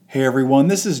Hey everyone,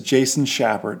 this is Jason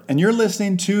Shepard, and you're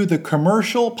listening to the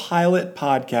Commercial Pilot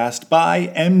Podcast by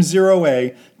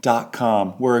M0A.com,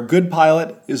 where a good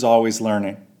pilot is always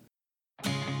learning.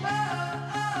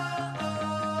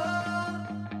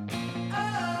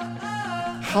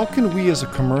 How can we as a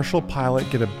commercial pilot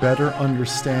get a better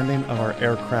understanding of our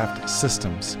aircraft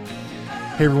systems?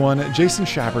 Hey everyone, Jason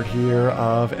Shepard here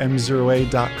of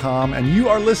M0A.com, and you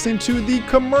are listening to the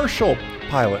Commercial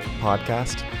Pilot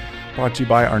Podcast, brought to you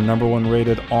by our #1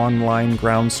 rated online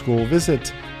ground school.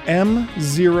 Visit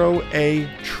M0A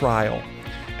Trial.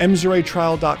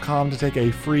 M0ATrial.com to take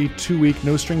a free 2-week,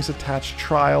 no strings attached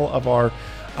trial of our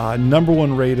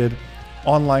 #1 rated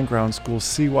online ground school.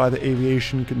 See why the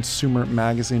Aviation Consumer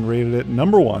Magazine rated it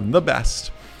 #1, the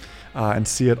best, and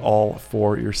see it all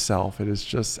for yourself. It is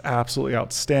just absolutely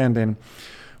outstanding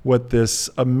what this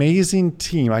amazing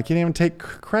team, I can't even take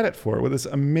credit for it, what this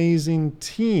amazing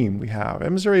team we have.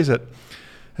 M0A is at,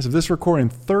 as of this recording,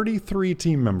 33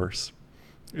 team members.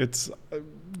 It's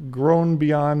grown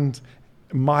beyond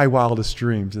my wildest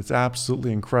dreams. It's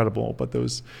absolutely incredible, but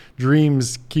those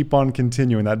dreams keep on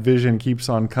continuing. That vision keeps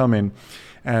on coming,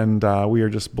 and we are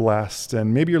just blessed.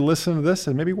 And maybe you're listening to this,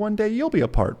 and maybe one day you'll be a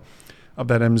part of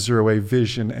that M0A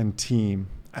vision and team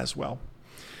as well.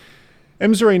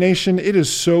 M0A Nation, it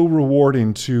is so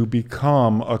rewarding to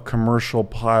become a commercial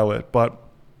pilot, but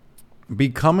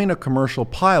becoming a commercial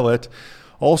pilot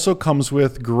also comes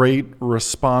with great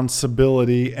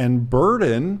responsibility and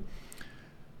burden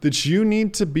that you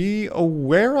need to be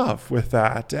aware of with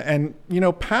that. And,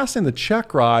 passing the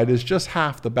check ride is just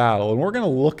half the battle. And we're going to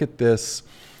look at this.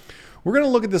 We're going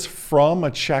to look at this from a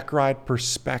check ride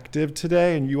perspective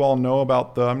today. And you all know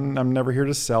about I'm never here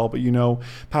to sell, but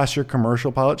Pass Your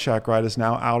Commercial Pilot Check Ride is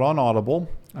now out on Audible.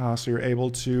 So you're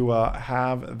able to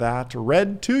have that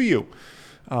read to you.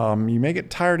 You may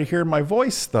get tired of hearing my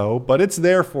voice, though, but it's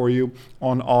there for you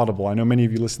on Audible. I know many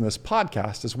of you listen to this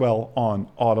podcast as well on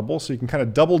Audible, so you can kind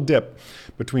of double dip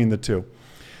between the two.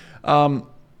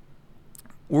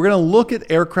 We're going to look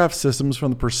at aircraft systems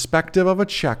from the perspective of a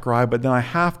check ride, but then I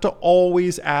have to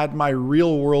always add my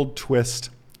real-world twist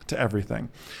to everything.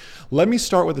 Let me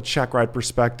start with a check ride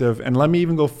perspective, and let me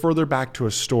even go further back to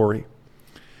a story.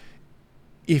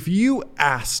 If you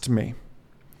asked me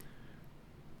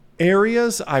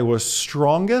areas I was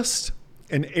strongest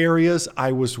and areas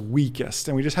I was weakest,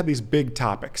 and we just had these big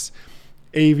topics: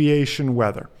 aviation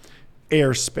weather,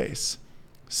 airspace,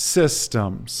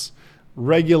 systems,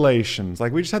 regulations.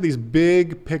 Like, we just had these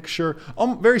big picture,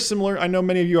 very similar. I know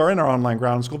many of you are in our online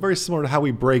ground school, very similar to how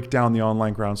we break down the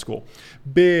online ground school.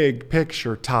 Big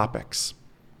picture topics.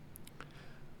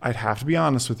 I'd have to be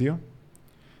honest with you.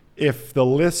 If the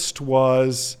list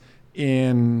was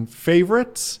in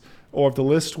favorites, or if the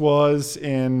list was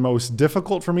in most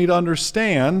difficult for me to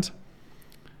understand,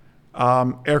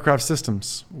 aircraft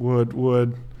systems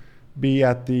would be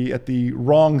at the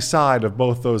wrong side of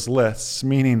both those lists,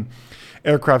 meaning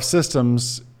aircraft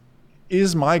systems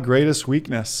is my greatest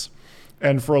weakness,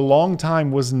 and for a long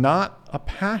time was not a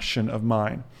passion of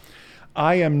mine.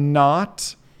 I am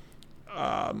not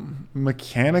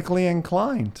mechanically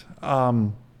inclined.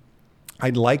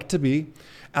 I'd like to be.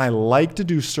 I like to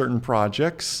do certain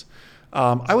projects.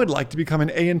 I would like to become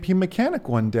an A&P mechanic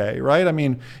one day, right? I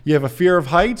mean, you have a fear of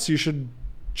heights, you should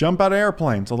jump out of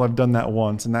airplanes. Although I've done that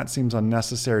once, and that seems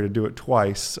unnecessary to do it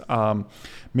twice.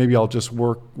 Maybe I'll just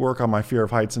work on my fear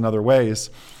of heights in other ways.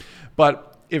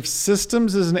 But if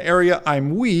systems is an area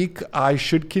I'm weak, I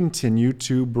should continue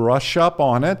to brush up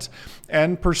on it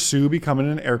and pursue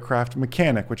becoming an aircraft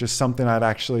mechanic, which is something I'd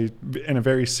actually, in a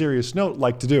very serious note,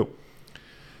 like to do.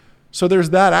 So there's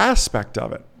that aspect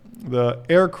of it, the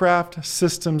aircraft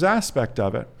systems aspect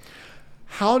of it.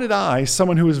 How did I,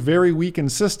 someone who is very weak in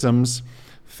systems,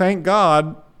 thank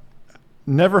God,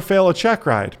 never fail a check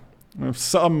ride?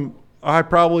 Some I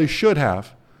probably should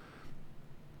have.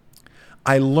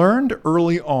 I learned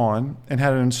early on and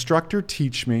had an instructor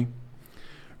teach me.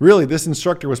 Really, this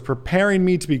instructor was preparing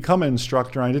me to become an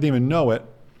instructor, and I didn't even know it,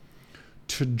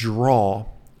 to draw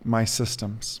my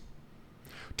systems.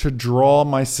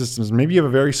 Maybe you have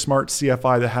a very smart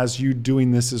CFI that has you doing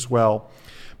this as well.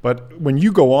 But when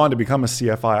you go on to become a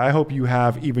CFI, I hope you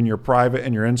have even your private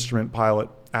and your instrument pilot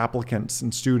applicants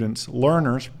and students,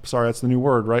 learners, sorry, that's the new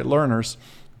word, right? Learners,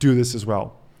 do this as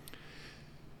well.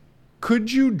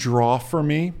 Could you draw for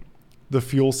me the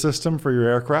fuel system for your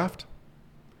aircraft?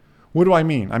 What do I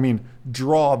mean? I mean,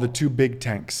 draw the 2 big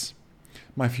tanks.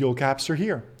 My fuel caps are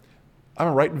here. I'm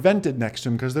going to write vented next to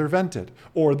them because they're vented.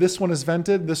 Or this one is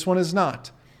vented, this one is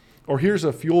not. Or here's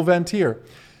a fuel vent here.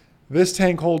 This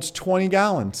tank holds 20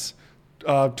 gallons.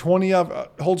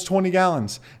 holds 20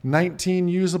 gallons, 19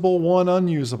 usable, 1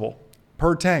 unusable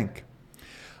per tank.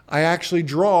 I actually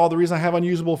draw, the reason I have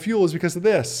unusable fuel is because of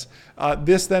this.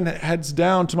 This then heads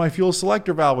down to my fuel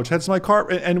selector valve, which heads to my carb,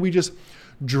 and we just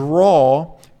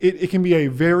draw. It can be a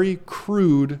very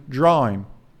crude drawing.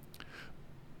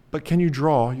 But can you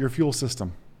draw your fuel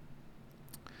system?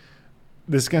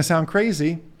 This is going to sound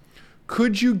crazy.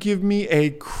 Could you give me a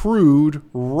crude,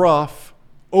 rough,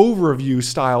 overview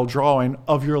style drawing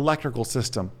of your electrical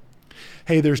system?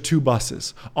 Hey, there's 2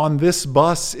 buses. On this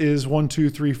bus is 1, 2,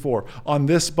 3, 4. On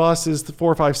this bus is the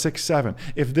 4, 5, 6, 7.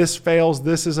 If this fails,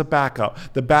 this is a backup.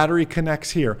 The battery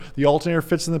connects here. The alternator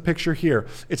fits in the picture here.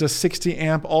 It's a 60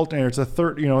 amp alternator. It's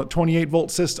a 28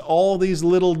 volt system. All these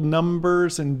little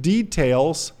numbers and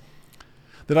details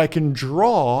that I can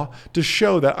draw to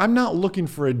show that I'm not looking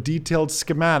for a detailed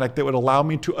schematic that would allow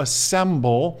me to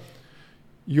assemble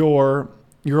your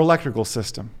electrical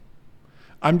system.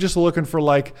 I'm just looking for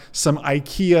like some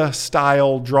IKEA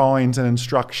style drawings and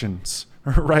instructions,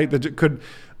 right? That could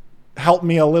help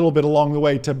me a little bit along the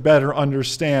way to better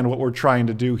understand what we're trying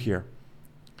to do here.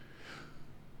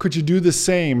 Could you do the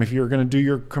same if you're going to do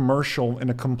your commercial in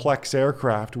a complex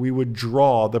aircraft? We would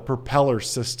draw the propeller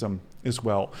system as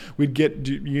well. We'd get,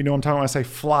 I'm talking about when I say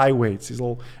flyweights, these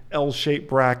little L-shaped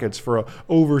brackets for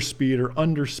overspeed or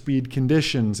underspeed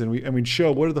conditions, and we'd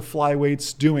show what are the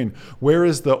flyweights doing? Where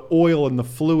is the oil and the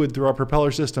fluid through our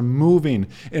propeller system moving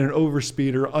in an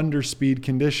overspeed or underspeed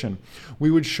condition?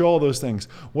 We would show all those things.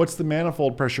 What's the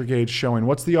manifold pressure gauge showing?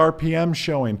 What's the RPM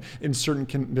showing in certain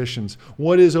conditions?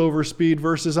 What is overspeed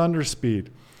versus underspeed?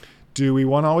 Do we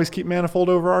want to always keep manifold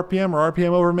over RPM or RPM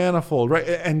over manifold, right?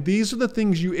 And these are the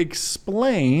things you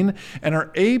explain and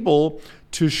are able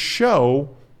to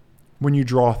show when you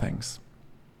draw things.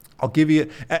 I'll give you,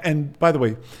 and by the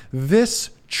way,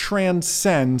 this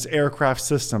transcends aircraft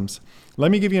systems.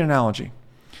 Let me give you an analogy.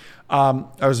 I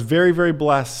was very, very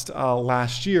blessed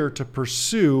last year to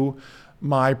pursue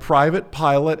my private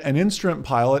pilot and instrument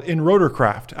pilot in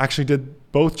rotorcraft. Actually did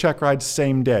both check rides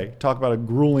same day. Talk about a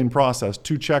grueling process.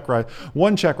 2 check rides.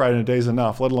 1 check ride in a day is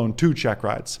enough, let alone 2 check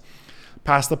rides.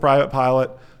 Passed the private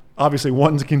pilot. Obviously,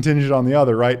 one's contingent on the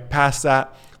other, right? Passed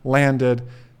that, landed,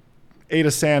 ate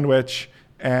a sandwich,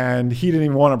 and he didn't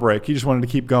even want to break. He just wanted to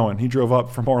keep going. He drove up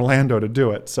from Orlando to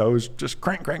do it. So it was just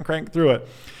crank through it.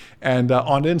 And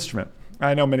on to instrument.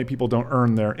 I know many people don't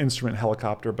earn their instrument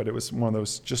helicopter, but it was one of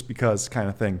those just because kind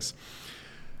of things.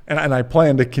 And I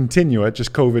plan to continue it.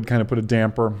 Just COVID kind of put a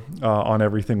damper on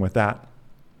everything with that.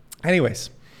 Anyways,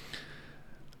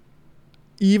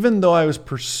 even though I was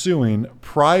pursuing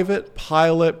private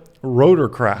pilot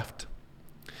rotorcraft,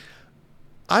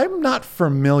 I'm not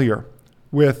familiar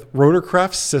with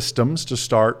rotorcraft systems to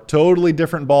start. Totally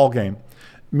different ballgame.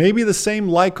 Maybe the same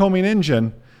Lycoming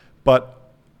engine, but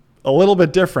a little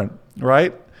bit different,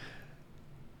 right?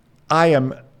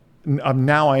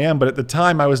 Now I am, but at the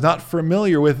time I was not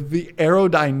familiar with the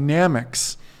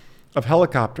aerodynamics of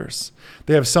helicopters.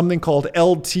 They have something called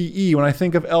LTE. When I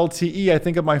think of LTE, I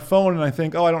think of my phone and I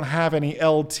think, I don't have any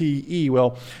LTE.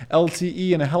 Well,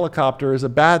 LTE in a helicopter is a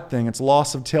bad thing. It's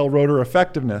loss of tail rotor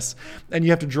effectiveness. And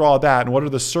you have to draw that. And what are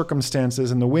the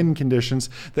circumstances and the wind conditions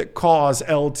that cause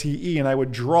LTE? And I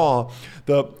would draw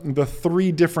the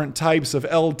 3 different types of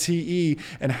LTE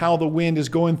and how the wind is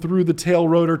going through the tail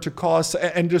rotor to cause,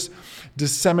 and just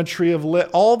dissymmetry of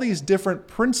all these different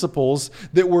principles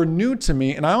that were new to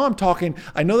me. And now I'm talking,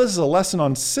 I know this is a lesson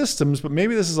on systems, but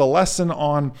maybe this is a lesson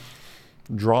on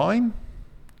drawing,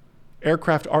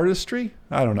 aircraft artistry.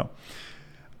 I don't know.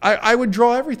 I would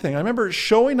draw everything. I remember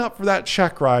showing up for that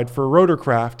check ride for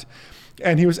rotorcraft,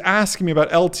 and he was asking me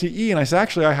about LTE, and I said,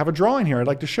 actually, I have a drawing here I'd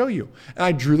like to show you. And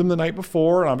I drew them the night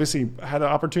before, and obviously had an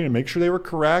opportunity to make sure they were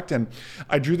correct, and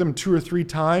I drew them 2 or 3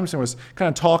 times and was kind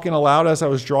of talking aloud as I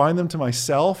was drawing them to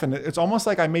myself, and it's almost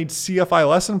like I made CFI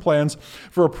lesson plans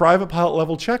for a private pilot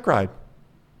level check ride.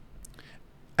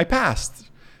 I passed.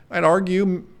 I'd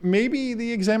argue maybe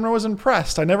the examiner was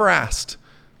impressed. I never asked.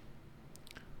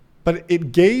 But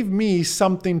it gave me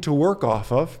something to work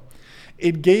off of.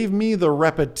 It gave me the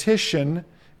repetition,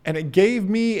 and it gave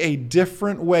me a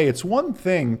different way. It's one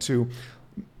thing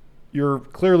you're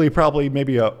clearly probably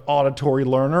maybe an auditory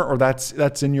learner, or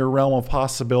that's in your realm of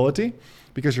possibility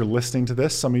because you're listening to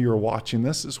this. Some of you are watching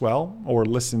this as well, or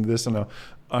listening to this on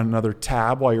another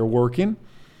tab while you're working.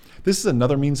 This is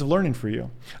another means of learning for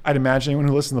you. I'd imagine anyone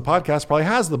who listens to the podcast probably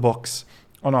has the books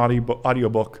on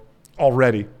audiobook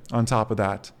already on top of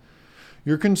that.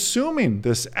 You're consuming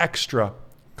this extra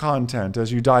content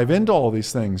as you dive into all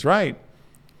these things, right?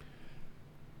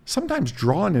 Sometimes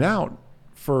drawing it out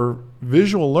for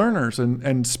visual learners,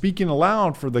 and speaking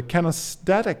aloud for the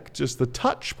kinesthetic, just the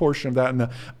touch portion of that, and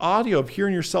the audio of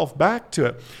hearing yourself back to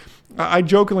it. I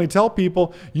jokingly tell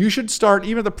people, you should start,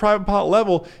 even at the private pilot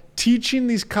level, teaching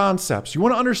these concepts. You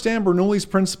want to understand Bernoulli's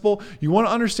principle? You want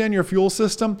to understand your fuel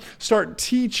system? Start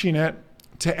teaching it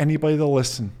to anybody that'll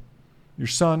listen. Your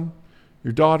son,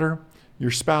 your daughter, your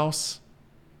spouse.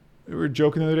 We were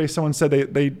joking the other day, someone said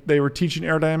they were teaching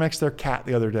aerodynamics to their cat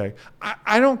the other day.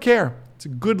 I don't care. It's a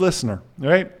good listener,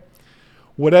 right?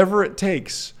 Whatever it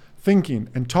takes, thinking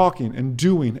and talking and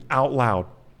doing out loud.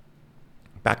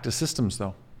 Back to systems,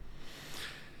 though.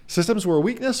 Systems were a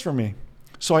weakness for me,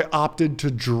 so I opted to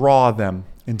draw them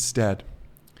instead.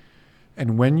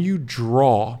 And when you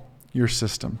draw your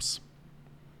systems,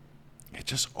 it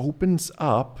just opens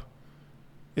up.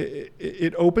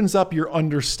 It opens up your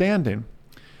understanding.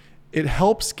 It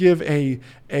helps give a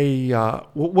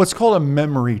what's called a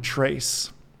memory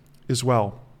trace as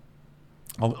well.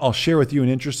 I'll share with you an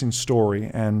interesting story,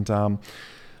 and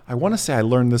I want to say I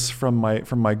learned this from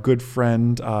my good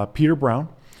friend Peter Brown.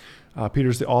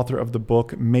 Peter's the author of the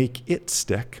book Make It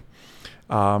Stick.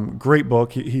 Great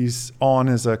book. He's on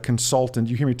as a consultant.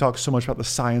 You hear me talk so much about the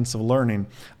science of learning.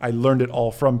 I learned it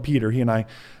all from Peter. He and I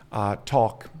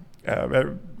talk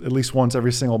at least once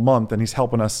every single month, and he's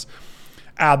helping us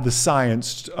add the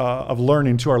science of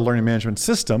learning to our learning management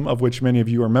system, of which many of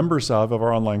you are members of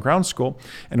our online ground school,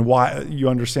 and why you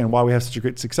understand why we have such a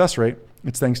great success rate.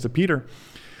 It's thanks to Peter.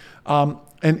 And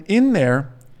in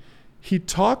there, he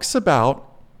talks about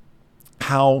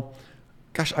how,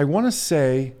 I want to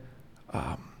say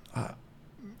it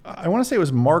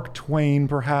was Mark Twain,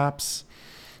 perhaps,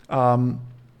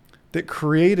 that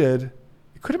created.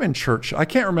 It could have been Churchill. I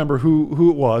can't remember who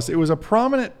it was. It was a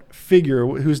prominent figure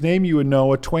whose name you would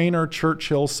know, a Twain or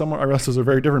Churchill. Somewhere, I guess those are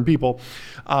very different people.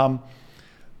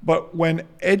 But when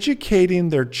educating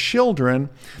their children,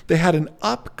 they had an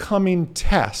upcoming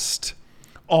test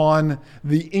on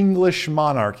the English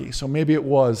monarchy. So maybe it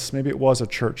was a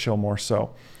Churchill more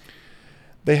so.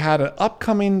 They had an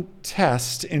upcoming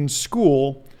test in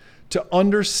school to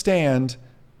understand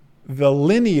the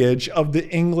lineage of the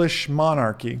English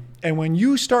monarchy. And when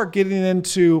you start getting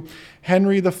into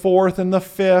Henry IV and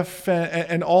V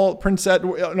and all Prince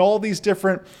Edward and all these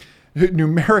different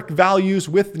numeric values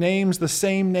with names, the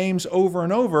same names over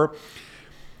and over,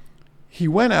 he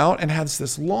went out and had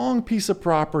this long piece of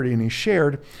property, and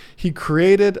he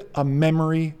created a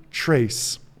memory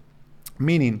trace,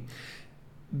 meaning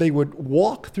they would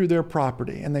walk through their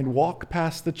property and they'd walk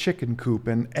past the chicken coop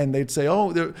and they'd say,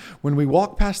 when we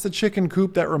walk past the chicken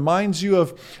coop, that reminds you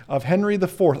of Henry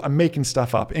IV. I'm making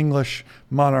stuff up. English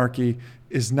monarchy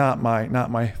is not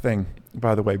my thing,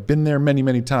 by the way. Been there many,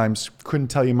 many times. Couldn't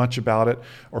tell you much about it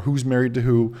or who's married to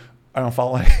who. I don't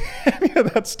follow any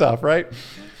of that stuff, right?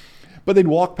 But they'd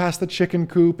walk past the chicken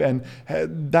coop, and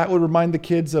that would remind the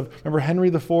kids of, remember Henry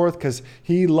IV, because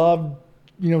he loved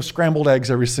scrambled eggs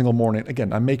every single morning.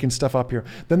 Again, I'm making stuff up here.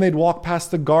 Then they'd walk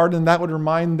past the garden, and that would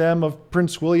remind them of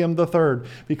Prince William III,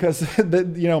 because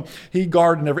he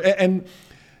gardened and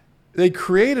they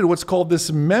created what's called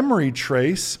this memory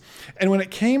trace. And when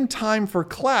it came time for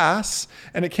class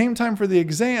and it came time for the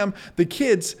exam, the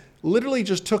kids literally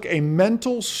just took a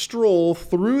mental stroll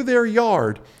through their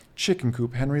yard. Chicken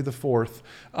coop, Henry IV,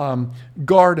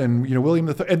 garden, William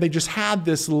III, and they just had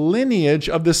this lineage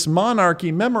of this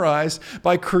monarchy memorized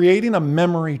by creating a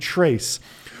memory trace.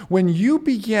 When you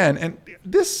begin, and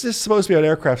this is supposed to be about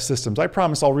aircraft systems. I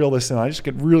promise I'll reel this in. I just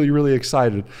get really, really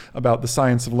excited about the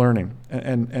science of learning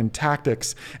and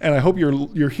tactics. And I hope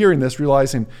you're hearing this,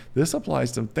 realizing this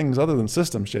applies to things other than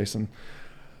systems, Jason.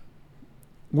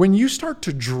 When you start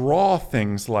to draw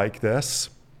things like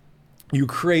this, you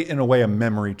create, in a way, a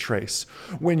memory trace.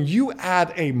 When you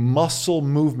add a muscle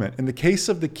movement, in the case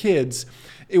of the kids,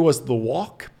 it was the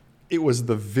walk, it was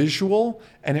the visual,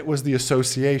 and it was the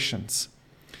associations.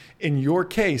 In your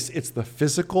case, it's the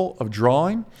physical of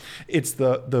drawing, it's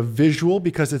the visual,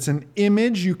 because it's an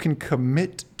image you can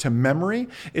commit to memory.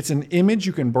 It's an image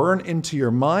you can burn into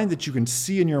your mind, that you can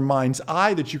see in your mind's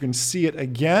eye, that you can see it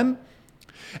again,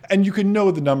 and you can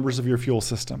know the numbers of your fuel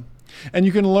system. And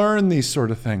you can learn these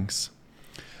sort of things.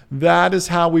 That is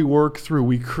how we work through.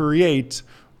 We create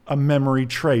a memory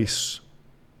trace,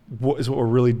 is what we're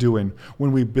really doing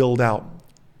when we build out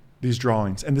these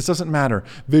drawings. And this doesn't matter.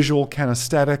 Visual,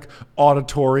 kinesthetic,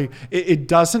 auditory, it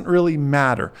doesn't really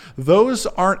matter. Those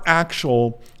aren't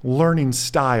actual learning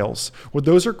styles. What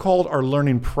those are called are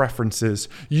learning preferences.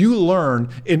 You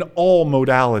learn in all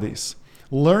modalities.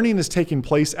 Learning is taking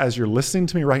place as you're listening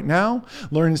to me right now.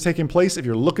 Learning is taking place if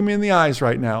you're looking me in the eyes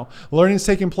right now. Learning is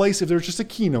taking place if there's just a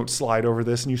keynote slide over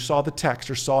this and you saw the text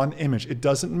or saw an image. It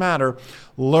doesn't matter.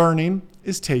 Learning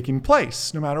is taking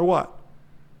place no matter what.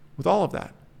 With all of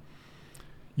that.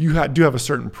 You do have a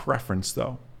certain preference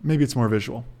though. Maybe it's more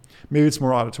visual. Maybe it's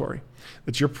more auditory.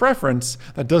 It's your preference.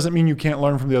 That doesn't mean you can't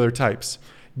learn from the other types.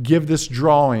 Give this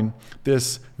drawing,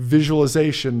 this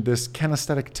visualization, this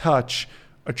kinesthetic touch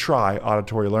a try,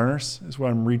 auditory learners, is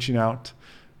what I'm reaching out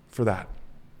for that.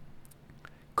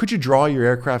 Could you draw your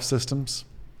aircraft systems?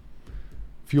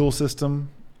 Fuel system,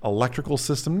 electrical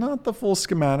system, not the full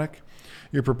schematic.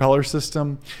 Your propeller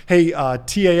system. Hey,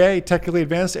 TAA, Technically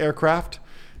Advanced Aircraft,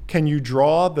 can you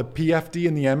draw the PFD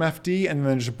and the MFD and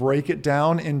then just break it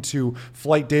down into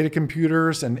flight data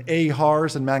computers and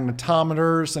AHRS and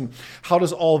magnetometers? And how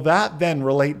does all that then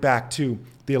relate back to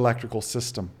the electrical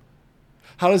system?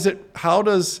 What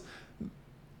is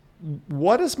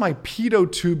my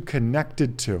pitot tube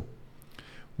connected to?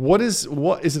 What is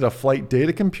it, a flight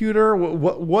data computer?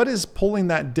 What is pulling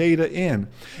that data in?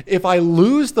 If I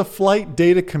lose the flight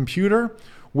data computer,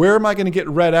 where am I going to get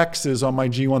red X's on my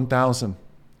G1000?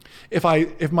 If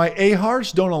my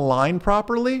AHRS don't align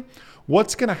properly,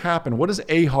 what's going to happen? What does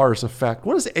AHRS affect?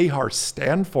 What does AHRS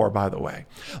stand for, by the way?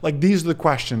 Like, these are the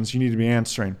questions you need to be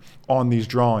answering on these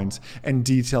drawings and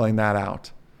detailing that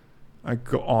out. I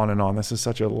go on and on. This is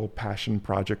such a little passion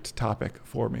project topic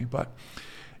for me. But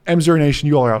M0 Nation,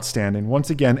 you all are outstanding. Once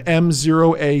again,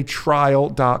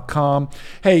 m0atrial.com.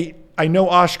 Hey, I know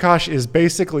Oshkosh is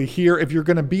basically here. If you're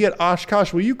going to be at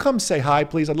Oshkosh, will you come say hi,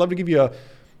 please? I'd love to give you a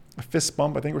fist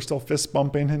bump. I think we're still fist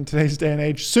bumping in today's day and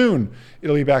age. Soon,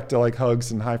 it'll be back to like hugs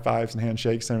and high fives and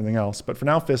handshakes and everything else. But for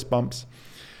now, fist bumps.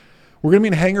 We're going to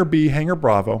be in Hangar B, Hangar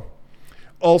Bravo.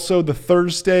 Also, the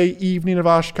Thursday evening of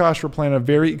Oshkosh, we're planning a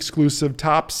very exclusive,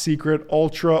 top secret,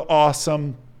 ultra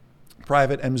awesome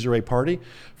private M0A party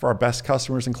for our best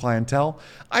customers and clientele.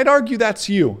 I'd argue that's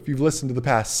you if you've listened to the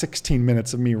past 16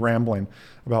 minutes of me rambling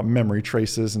about memory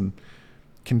traces and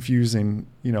confusing,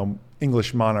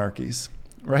 English monarchies.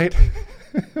 Right?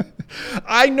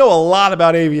 I know a lot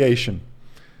about aviation,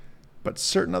 but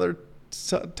certain other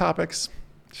topics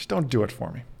just don't do it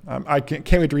for me. I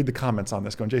can't wait to read the comments on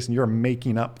this going, Jason, you're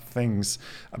making up things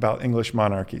about English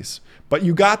monarchies. But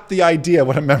you got the idea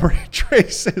what a memory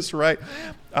trace is, right?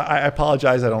 I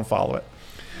apologize, I don't follow it.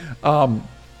 What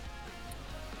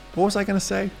was I going to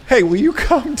say? Hey, will you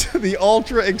come to the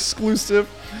ultra exclusive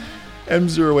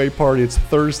M0A party? It's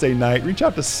Thursday night. Reach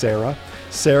out to Sarah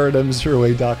at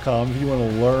m0a.com if you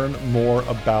want to learn more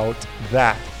about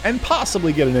that and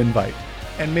possibly get an invite.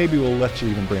 And maybe we'll let you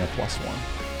even bring a +1.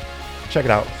 Check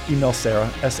it out. Email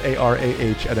Sarah,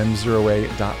 SARAH at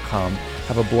m0a.com.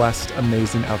 Have a blessed,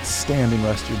 amazing, outstanding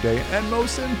rest of your day. And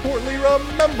most importantly,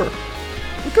 remember,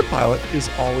 the good pilot is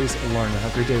always learning.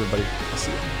 Have a great day, everybody. I'll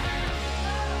see you.